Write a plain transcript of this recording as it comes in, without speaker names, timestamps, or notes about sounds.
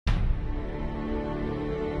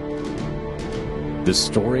The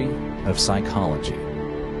Story of Psychology,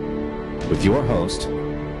 with your host,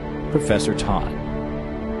 Professor Todd,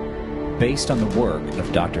 based on the work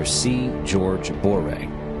of Dr. C. George Boré.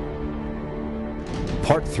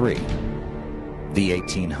 Part 3, The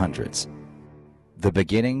 1800s, The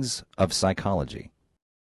Beginnings of Psychology.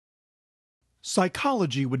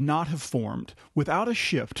 Psychology would not have formed without a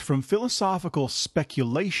shift from philosophical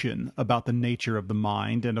speculation about the nature of the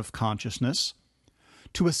mind and of consciousness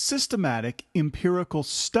to a systematic empirical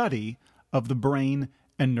study of the brain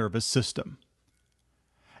and nervous system.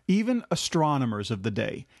 Even astronomers of the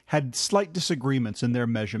day had slight disagreements in their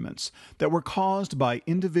measurements that were caused by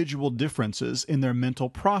individual differences in their mental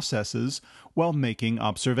processes while making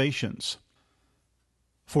observations.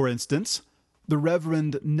 For instance, the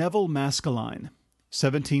Reverend Neville Maskelyne,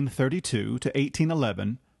 1732 to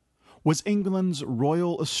 1811, was England's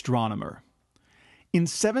royal astronomer. In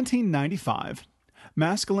 1795,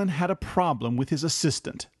 Maskelyne had a problem with his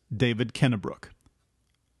assistant, David Kennebrook.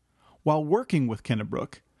 While working with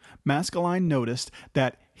Kennebrook, Maskelyne noticed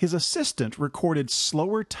that his assistant recorded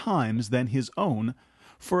slower times than his own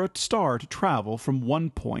for a star to travel from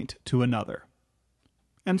one point to another.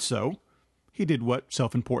 And so, he did what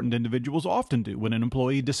self-important individuals often do when an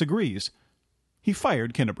employee disagrees. He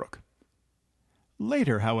fired Kennebrook.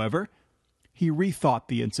 Later, however, he rethought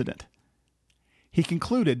the incident. He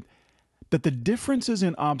concluded that the differences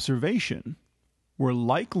in observation were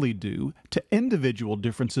likely due to individual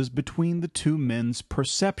differences between the two men's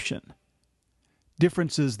perception,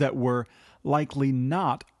 differences that were likely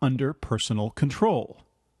not under personal control.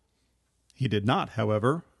 He did not,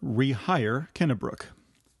 however, rehire Kennebrook.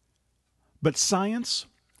 But science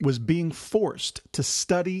was being forced to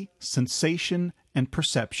study sensation and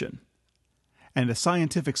perception, and a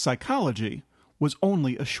scientific psychology was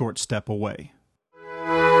only a short step away.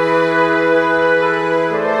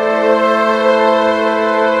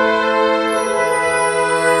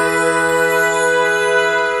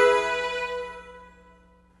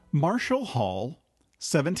 Marshall Hall,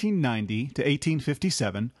 1790 to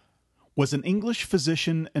 1857, was an English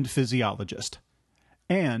physician and physiologist,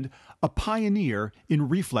 and a pioneer in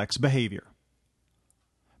reflex behavior.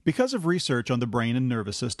 Because of research on the brain and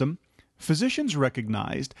nervous system, physicians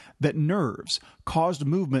recognized that nerves caused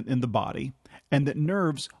movement in the body, and that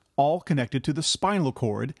nerves all connected to the spinal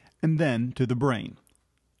cord and then to the brain.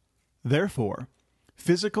 Therefore,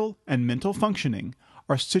 physical and mental functioning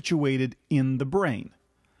are situated in the brain.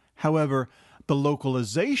 However, the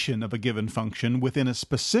localization of a given function within a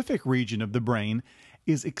specific region of the brain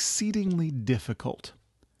is exceedingly difficult.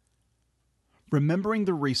 Remembering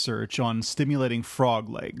the research on stimulating frog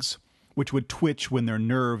legs, which would twitch when their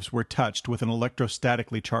nerves were touched with an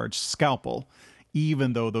electrostatically charged scalpel,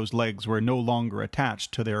 even though those legs were no longer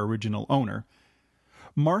attached to their original owner,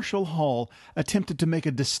 Marshall Hall attempted to make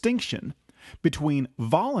a distinction between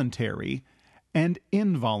voluntary and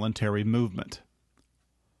involuntary movement.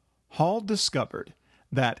 Hall discovered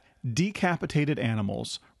that decapitated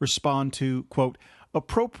animals respond to, quote,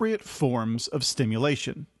 appropriate forms of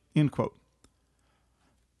stimulation, end quote.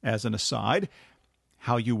 As an aside,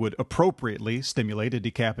 how you would appropriately stimulate a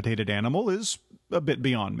decapitated animal is a bit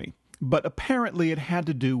beyond me, but apparently it had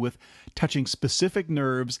to do with touching specific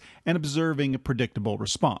nerves and observing a predictable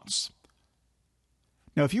response.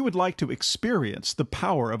 Now, if you would like to experience the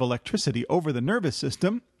power of electricity over the nervous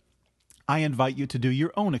system, I invite you to do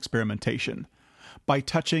your own experimentation by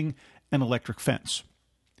touching an electric fence.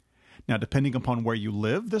 Now, depending upon where you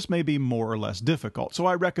live, this may be more or less difficult, so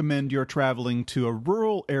I recommend you're traveling to a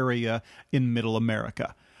rural area in Middle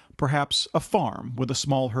America, perhaps a farm with a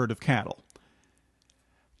small herd of cattle.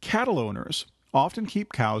 Cattle owners often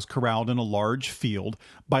keep cows corralled in a large field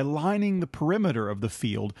by lining the perimeter of the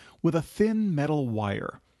field with a thin metal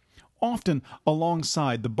wire, often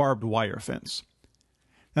alongside the barbed wire fence.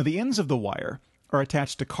 Now, the ends of the wire are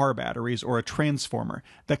attached to car batteries or a transformer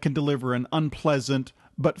that can deliver an unpleasant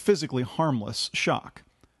but physically harmless shock.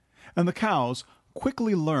 And the cows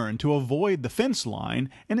quickly learn to avoid the fence line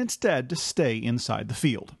and instead to stay inside the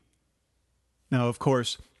field. Now, of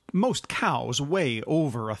course, most cows weigh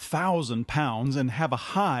over 1,000 pounds and have a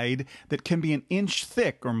hide that can be an inch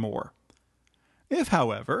thick or more. If,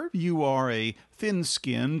 however, you are a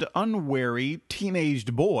thin-skinned, unwary,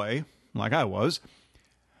 teenaged boy, like I was,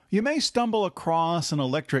 you may stumble across an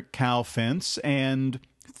electric cow fence and,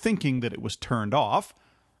 thinking that it was turned off,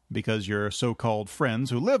 because your so-called friends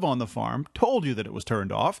who live on the farm told you that it was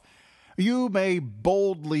turned off, you may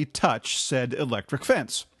boldly touch said electric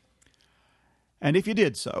fence. And if you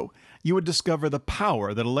did so, you would discover the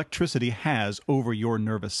power that electricity has over your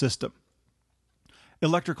nervous system.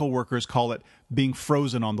 Electrical workers call it being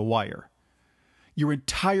frozen on the wire. your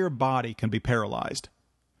entire body can be paralyzed.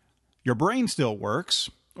 Your brain still works,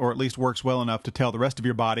 or at least works well enough to tell the rest of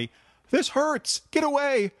your body, "This hurts! Get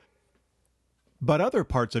away!" But other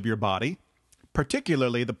parts of your body,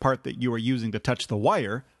 particularly the part that you are using to touch the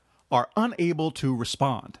wire, are unable to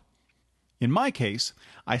respond. In my case,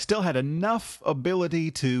 I still had enough ability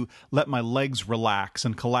to let my legs relax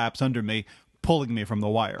and collapse under me, pulling me from the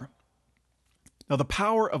wire. Now, the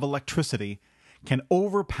power of electricity can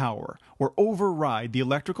overpower or override the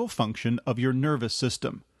electrical function of your nervous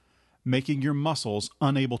system, making your muscles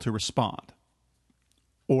unable to respond.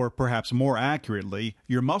 Or perhaps more accurately,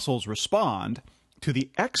 your muscles respond to the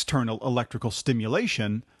external electrical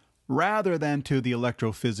stimulation rather than to the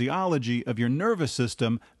electrophysiology of your nervous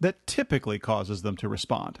system that typically causes them to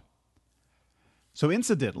respond. So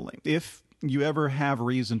incidentally, if you ever have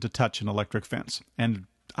reason to touch an electric fence, and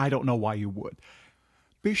I don't know why you would,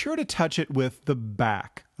 be sure to touch it with the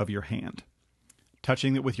back of your hand.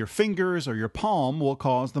 Touching it with your fingers or your palm will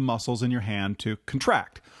cause the muscles in your hand to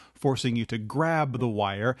contract, forcing you to grab the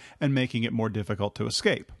wire and making it more difficult to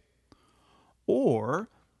escape. Or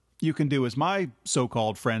you can do as my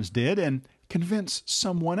so-called friends did and convince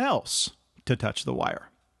someone else to touch the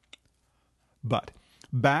wire. But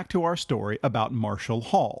back to our story about Marshall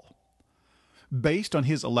Hall. Based on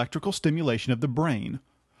his electrical stimulation of the brain,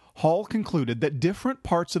 Hall concluded that different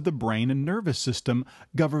parts of the brain and nervous system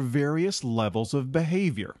govern various levels of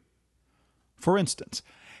behavior. For instance,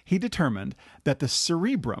 he determined that the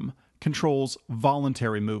cerebrum controls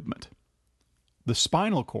voluntary movement. The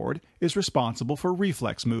spinal cord is responsible for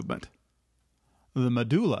reflex movement. The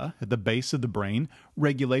medulla, at the base of the brain,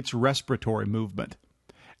 regulates respiratory movement.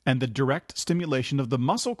 And the direct stimulation of the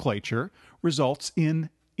musculature results in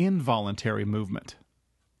involuntary movement.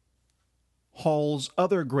 Hall's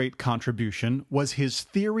other great contribution was his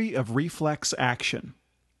theory of reflex action,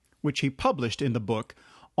 which he published in the book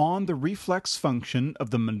On the Reflex Function of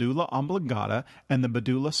the Medulla Oblongata and the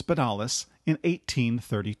Medulla Spinalis in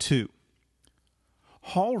 1832.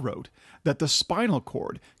 Hall wrote that the spinal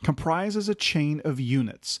cord comprises a chain of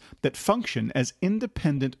units that function as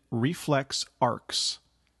independent reflex arcs.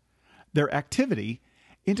 Their activity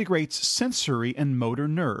integrates sensory and motor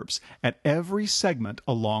nerves at every segment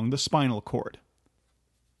along the spinal cord.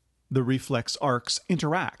 The reflex arcs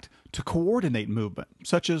interact to coordinate movement,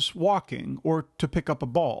 such as walking or to pick up a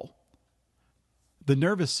ball. The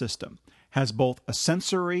nervous system has both a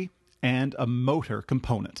sensory and a motor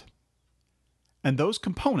component. And those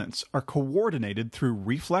components are coordinated through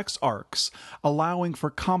reflex arcs, allowing for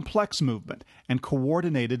complex movement and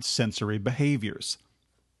coordinated sensory behaviors.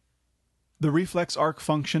 The reflex arc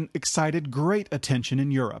function excited great attention in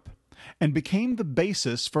Europe and became the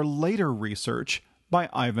basis for later research by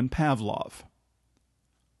Ivan Pavlov.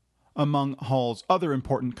 Among Hall's other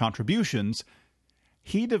important contributions,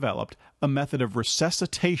 he developed a method of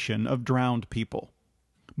resuscitation of drowned people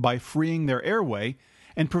by freeing their airway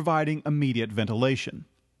and providing immediate ventilation.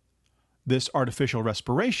 This artificial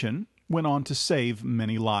respiration went on to save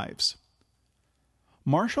many lives.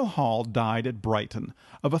 Marshall Hall died at Brighton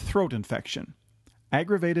of a throat infection,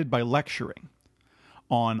 aggravated by lecturing,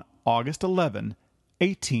 on August 11,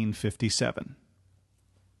 1857.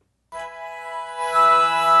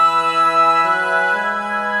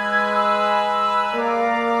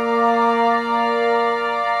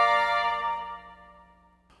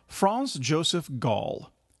 Franz Joseph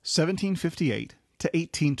Gall, 1758 to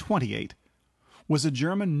 1828, was a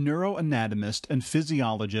German neuroanatomist and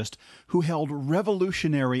physiologist who held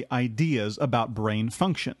revolutionary ideas about brain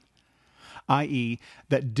function, i.e.,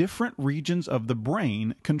 that different regions of the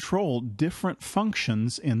brain control different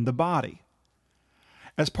functions in the body.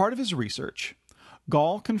 As part of his research,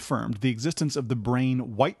 Gall confirmed the existence of the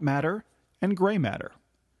brain white matter and gray matter.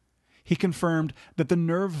 He confirmed that the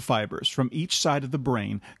nerve fibers from each side of the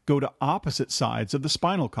brain go to opposite sides of the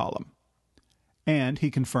spinal column. And he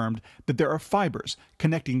confirmed that there are fibers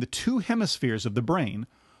connecting the two hemispheres of the brain,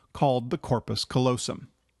 called the corpus callosum.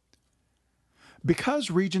 Because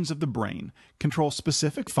regions of the brain control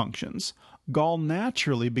specific functions, Gall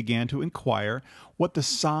naturally began to inquire what the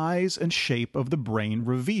size and shape of the brain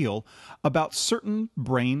reveal about certain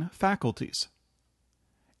brain faculties.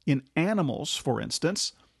 In animals, for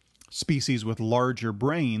instance, species with larger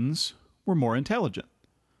brains were more intelligent.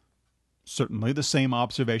 Certainly, the same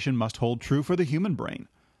observation must hold true for the human brain.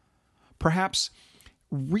 Perhaps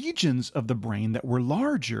regions of the brain that were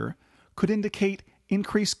larger could indicate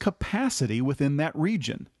increased capacity within that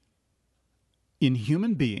region. In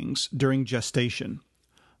human beings during gestation,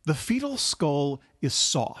 the fetal skull is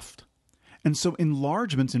soft, and so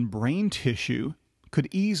enlargements in brain tissue could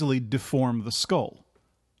easily deform the skull.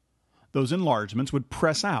 Those enlargements would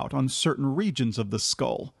press out on certain regions of the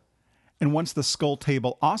skull, and once the skull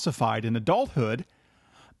table ossified in adulthood,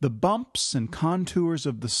 the bumps and contours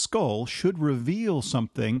of the skull should reveal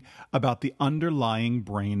something about the underlying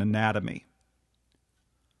brain anatomy.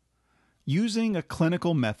 Using a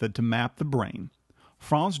clinical method to map the brain,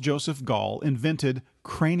 Franz Joseph Gall invented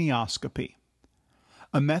cranioscopy,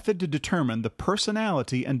 a method to determine the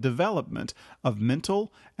personality and development of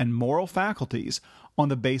mental and moral faculties on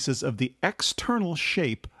the basis of the external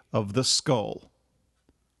shape of the skull.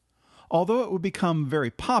 Although it would become very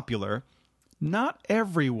popular, not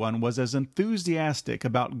everyone was as enthusiastic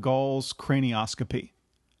about Gall's cranioscopy.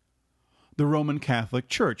 The Roman Catholic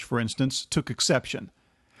Church, for instance, took exception,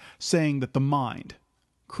 saying that the mind,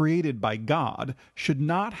 created by God, should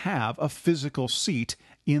not have a physical seat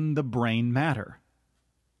in the brain matter.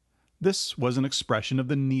 This was an expression of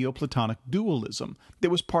the Neoplatonic dualism that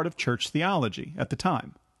was part of church theology at the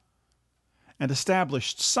time. And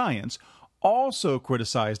established science also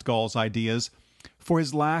criticized Gall's ideas for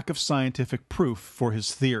his lack of scientific proof for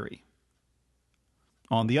his theory.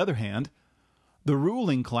 On the other hand, the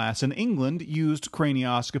ruling class in England used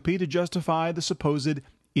cranioscopy to justify the supposed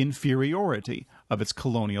inferiority of its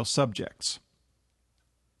colonial subjects.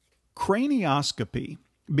 Cranioscopy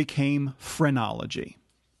became phrenology,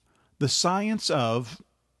 the science of,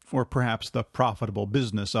 or perhaps the profitable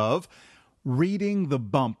business of, reading the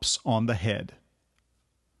bumps on the head.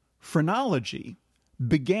 Phrenology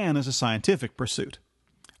began as a scientific pursuit,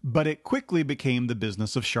 but it quickly became the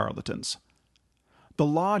business of charlatans. The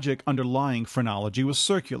logic underlying phrenology was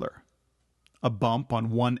circular. A bump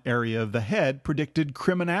on one area of the head predicted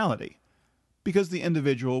criminality, because the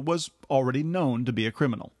individual was already known to be a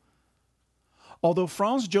criminal. Although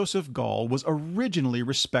Franz Joseph Gall was originally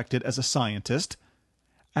respected as a scientist,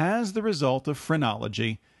 as the result of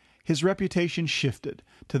phrenology, his reputation shifted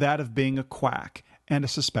to that of being a quack and a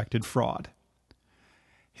suspected fraud.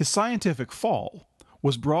 His scientific fall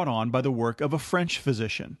was brought on by the work of a French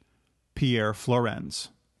physician, Pierre Flourens.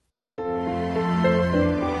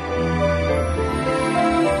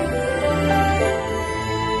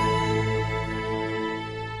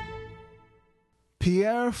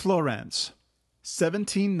 Pierre Flourens,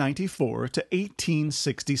 1794 to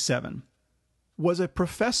 1867, was a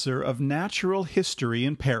professor of natural history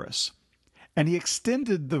in Paris, and he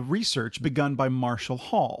extended the research begun by Marshall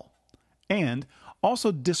Hall, and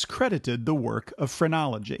also discredited the work of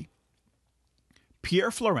phrenology.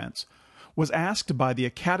 Pierre Flourens was asked by the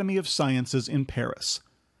Academy of Sciences in Paris,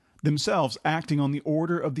 themselves acting on the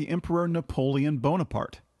order of the Emperor Napoleon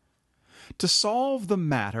Bonaparte, to solve the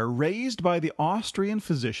matter raised by the Austrian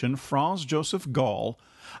physician Franz Joseph Gall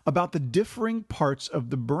about the differing parts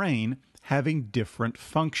of the brain having different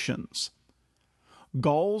functions.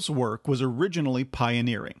 Gall's work was originally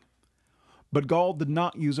pioneering, but Gall did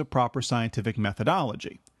not use a proper scientific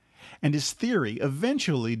methodology, and his theory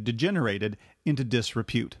eventually degenerated into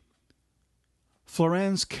disrepute.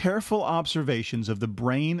 Flourens' careful observations of the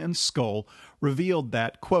brain and skull revealed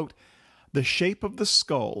that, quote, the shape of the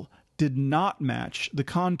skull did not match the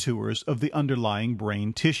contours of the underlying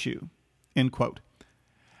brain tissue, end quote,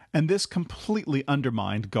 and this completely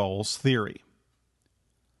undermined Gall's theory.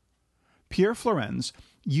 Pierre Flourens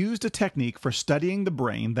used a technique for studying the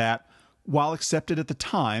brain that, while accepted at the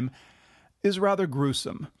time, is rather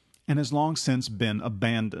gruesome and has long since been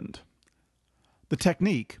abandoned. The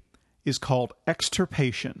technique is called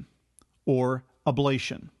extirpation, or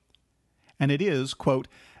ablation, and it is, quote,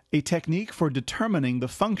 a technique for determining the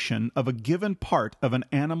function of a given part of an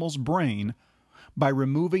animal's brain by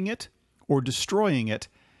removing it or destroying it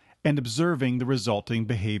and observing the resulting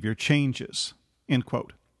behavior changes, end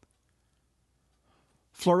quote.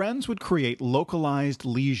 Flourens would create localized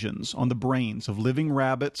lesions on the brains of living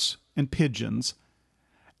rabbits and pigeons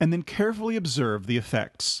and then carefully observe the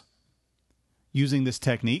effects. Using this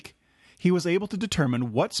technique, he was able to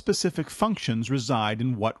determine what specific functions reside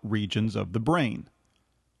in what regions of the brain.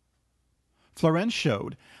 Flourens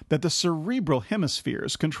showed that the cerebral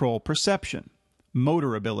hemispheres control perception,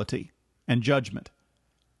 motor ability, and judgment.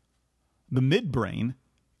 The midbrain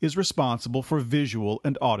is responsible for visual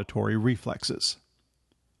and auditory reflexes.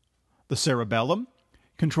 The cerebellum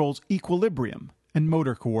controls equilibrium and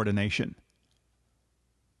motor coordination.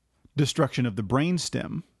 Destruction of the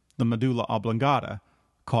brainstem, the medulla oblongata,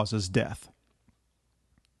 causes death.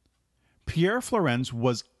 Pierre Flourens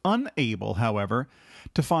was unable, however,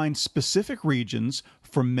 to find specific regions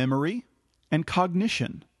for memory and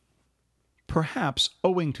cognition, perhaps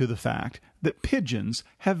owing to the fact that pigeons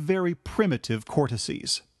have very primitive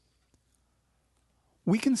cortices.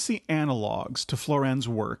 We can see analogues to Flourens'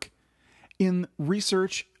 work in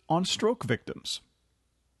research on stroke victims.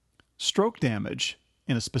 Stroke damage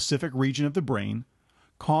in a specific region of the brain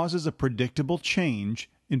causes a predictable change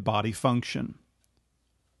in body function.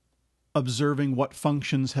 Observing what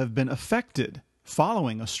functions have been affected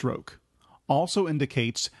following a stroke also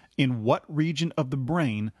indicates in what region of the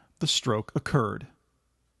brain the stroke occurred.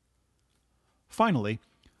 Finally,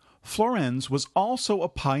 Florenz was also a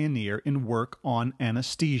pioneer in work on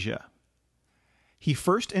anesthesia. He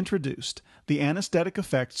first introduced the anesthetic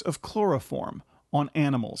effects of chloroform on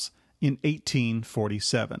animals in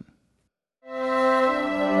 1847.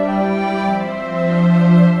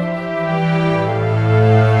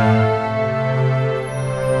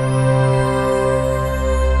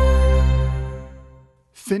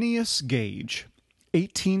 Phineas Gage,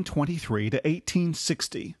 1823 to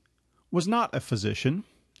 1860, was not a physician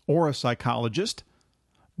or a psychologist,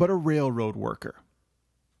 but a railroad worker.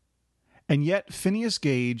 And yet Phineas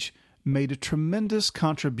Gage made a tremendous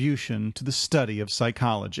contribution to the study of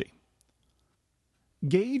psychology.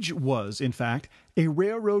 Gage was, in fact, a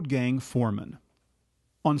railroad gang foreman.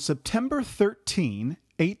 On September 13,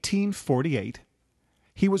 1848,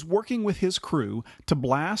 he was working with his crew to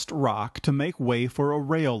blast rock to make way for a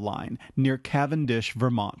rail line near Cavendish,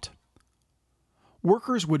 Vermont.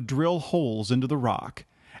 Workers would drill holes into the rock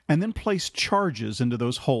and then place charges into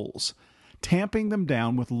those holes, tamping them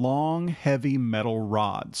down with long, heavy metal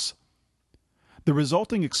rods. The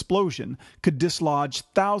resulting explosion could dislodge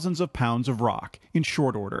thousands of pounds of rock in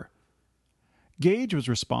short order. Gage was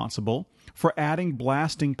responsible for adding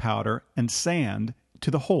blasting powder and sand to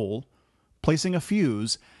the hole, placing a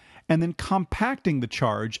fuse, and then compacting the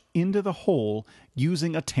charge into the hole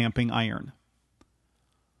using a tamping iron.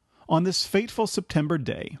 On this fateful September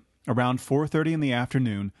day, around 4:30 in the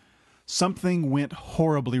afternoon, something went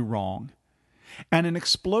horribly wrong, and an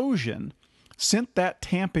explosion sent that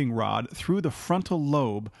tamping rod through the frontal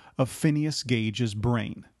lobe of Phineas Gage's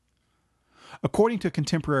brain. According to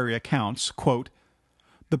contemporary accounts, quote,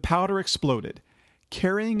 "The powder exploded,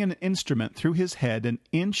 carrying an instrument through his head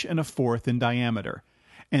 1.25 inches in diameter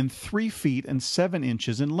and 3 feet and 7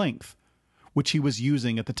 inches in length, which he was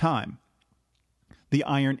using at the time. The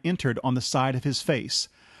iron entered on the side of his face,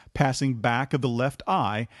 passing back of the left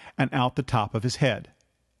eye and out the top of his head."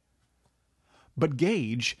 But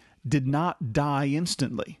Gage did not die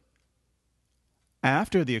instantly.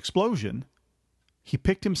 After the explosion, he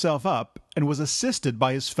picked himself up and was assisted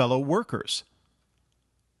by his fellow workers.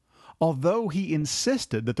 Although he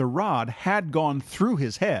insisted that the rod had gone through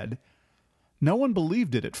his head, no one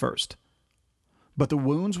believed it at first. But the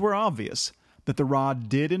wounds were obvious that the rod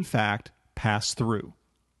did in fact pass through.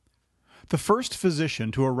 The first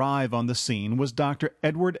physician to arrive on the scene was Dr.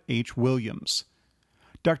 Edward H. Williams.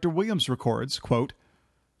 Dr. Williams records, quote,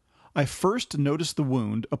 "I first noticed the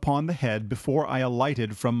wound upon the head before I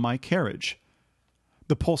alighted from my carriage,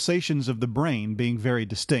 the pulsations of the brain being very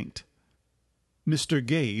distinct. Mr.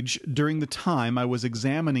 Gage, during the time I was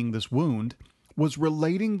examining this wound, was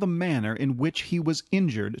relating the manner in which he was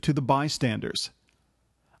injured to the bystanders.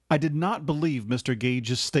 I did not believe Mr.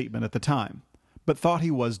 Gage's statement at the time, but thought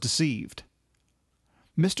he was deceived.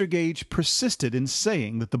 Mr. Gage persisted in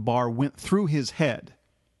saying that the bar went through his head.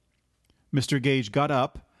 Mr. Gage got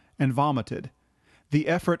up and vomited. The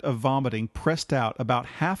effort of vomiting pressed out about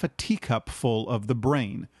half a teacup full of the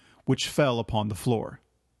brain, which fell upon the floor."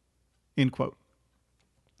 End quote.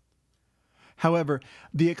 However,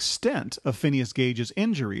 the extent of Phineas Gage's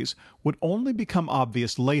injuries would only become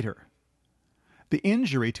obvious later. The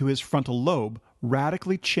injury to his frontal lobe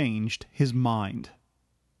radically changed his mind.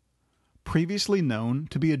 Previously known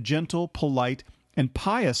to be a gentle, polite, and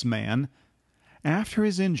pious man, after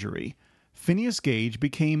his injury, Phineas Gage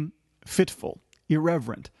became fitful,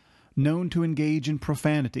 irreverent, known to engage in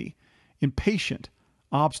profanity, impatient,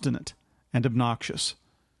 obstinate, and obnoxious.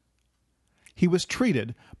 He was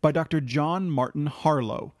treated by Dr. John Martin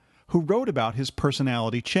Harlow, who wrote about his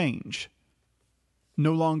personality change.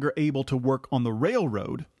 No longer able to work on the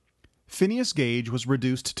railroad, Phineas Gage was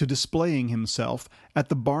reduced to displaying himself at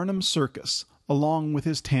the Barnum Circus along with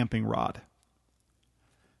his tamping rod.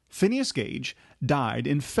 Phineas Gage died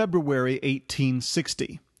in February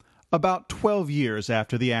 1860, about 12 years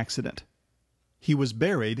after the accident. He was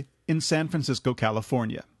buried in San Francisco,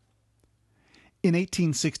 California. In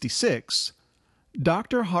 1866,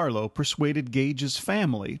 Dr. Harlow persuaded Gage's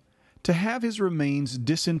family to have his remains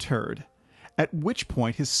disinterred, at which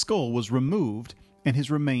point his skull was removed and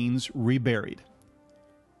his remains reburied.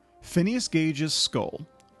 Phineas Gage's skull,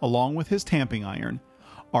 along with his tamping iron,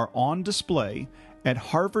 are on display at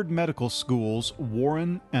Harvard Medical School's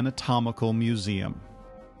Warren Anatomical Museum.